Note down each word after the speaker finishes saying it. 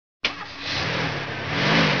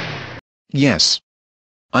Yes.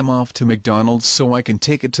 I'm off to McDonald's so I can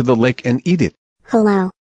take it to the lake and eat it. Hello.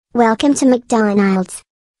 Welcome to McDonald's.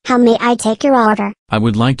 How may I take your order? I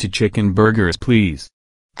would like two chicken burgers, please.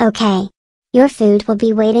 Okay. Your food will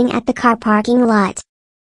be waiting at the car parking lot.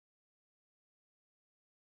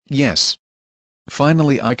 Yes.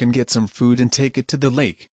 Finally I can get some food and take it to the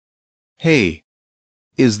lake. Hey.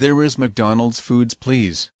 Is there McDonald's foods,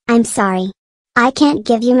 please? I'm sorry. I can't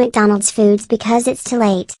give you McDonald's foods because it's too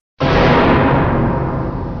late.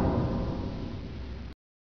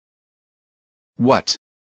 What?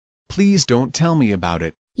 Please don't tell me about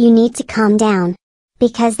it. You need to calm down.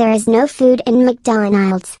 Because there is no food in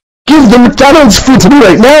McDonald's. Give the McDonald's food to me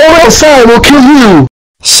right now or else I will kill you!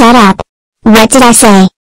 Shut up. What did I say?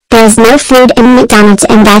 There is no food in McDonald's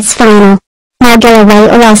and that's final. Now go away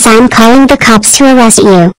or else I'm calling the cops to arrest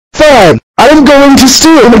you. Fine, I'm going to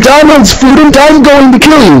steal McDonald's food and I'm going to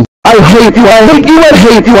kill you! I hate you, I hate you, I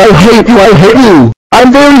hate you, I hate you, I hate you!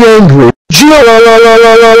 I'm very angry.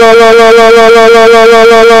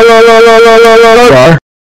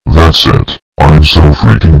 That's it. I'm so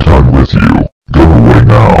freaking done with you. Go away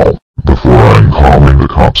now, before I'm calling the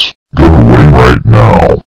cops. Go away right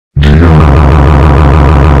now.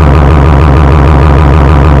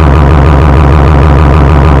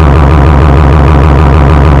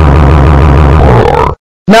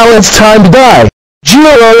 Now it's time to die.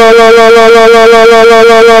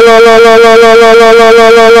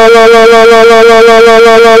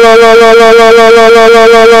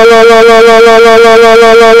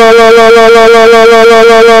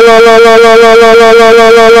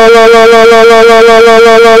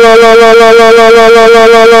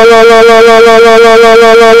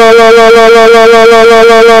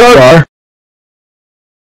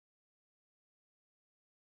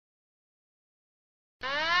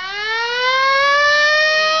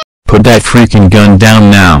 Put that freaking gun down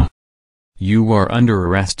now. You are under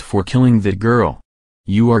arrest for killing that girl.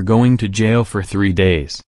 You are going to jail for 3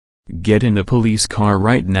 days. Get in the police car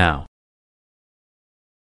right now.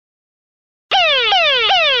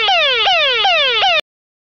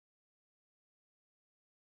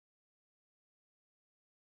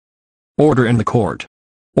 Order in the court.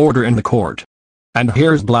 Order in the court. And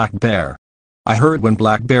here's Black Bear. I heard when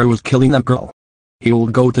Black Bear was killing that girl. He'll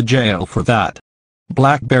go to jail for that.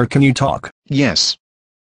 Black Bear, can you talk? Yes.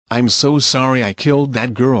 I'm so sorry I killed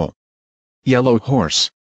that girl. Yellow Horse.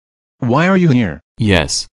 Why are you here?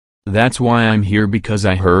 Yes. That's why I'm here, because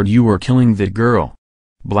I heard you were killing that girl.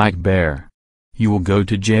 Black Bear. You will go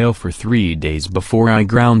to jail for 3 days before I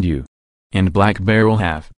ground you. And Black Bear will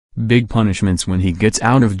have big punishments when he gets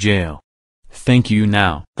out of jail. Thank you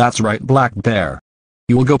now. That's right, Black Bear.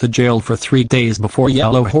 You will go to jail for 3 days before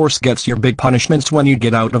Yellow Horse gets your big punishments when you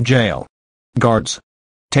get out of jail. Guards,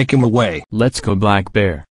 take him away. Let's go, Black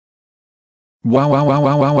Bear. Wow wow wow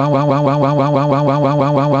wow wow wow wow wow wow wow wow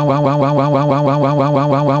wow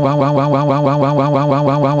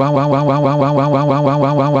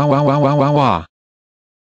wow wow wow.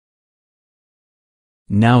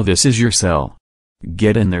 Now this is your cell.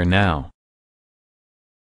 Get in there now.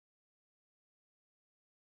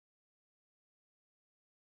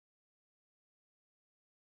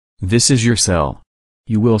 This is your cell.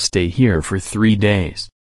 You will stay here for 3 days.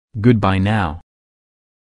 Goodbye now.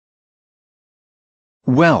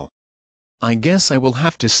 Well, I guess I will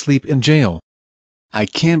have to sleep in jail. I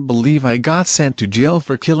can't believe I got sent to jail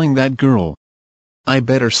for killing that girl. I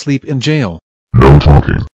better sleep in jail. No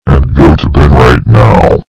talking, and go to